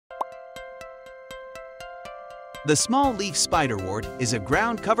The small-leaf spiderwort is a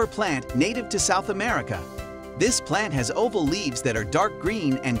ground cover plant native to South America. This plant has oval leaves that are dark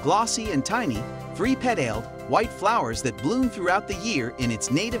green and glossy and tiny, three-petaled, white flowers that bloom throughout the year in its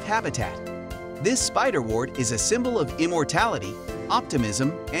native habitat. This spiderwort is a symbol of immortality,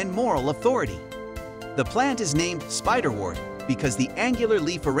 optimism, and moral authority. The plant is named spiderwort because the angular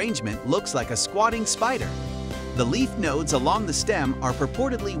leaf arrangement looks like a squatting spider. The leaf nodes along the stem are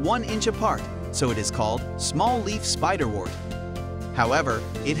purportedly 1 inch apart, so it is called small-leaf spiderwort. However,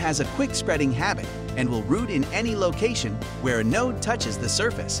 it has a quick spreading habit and will root in any location where a node touches the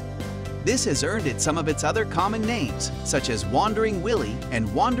surface. This has earned it some of its other common names, such as wandering Willie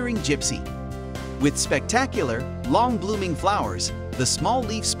and wandering gypsy. With spectacular, long-blooming flowers, the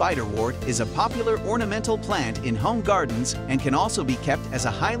small-leaf spiderwort is a popular ornamental plant in home gardens and can also be kept as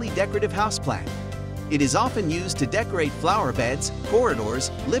a highly decorative houseplant. It is often used to decorate flower beds,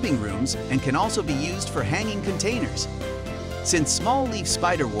 corridors, living rooms, and can also be used for hanging containers. Since small-leaf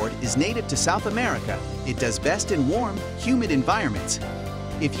spiderwort is native to South America, it does best in warm, humid environments.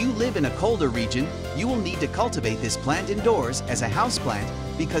 If you live in a colder region, you will need to cultivate this plant indoors as a houseplant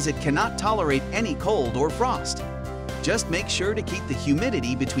because it cannot tolerate any cold or frost. Just make sure to keep the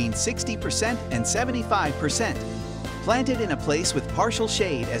humidity between 60% and 75%. Plant it in a place with partial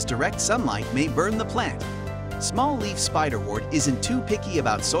shade as direct sunlight may burn the plant. Small-leaf spiderwort isn't too picky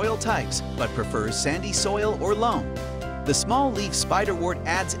about soil types, but prefers sandy soil or loam. The small-leaf spiderwort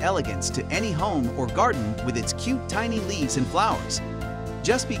adds elegance to any home or garden with its cute tiny leaves and flowers.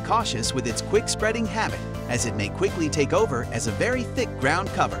 Just be cautious with its quick spreading habit, as it may quickly take over as a very thick ground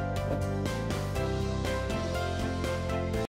cover.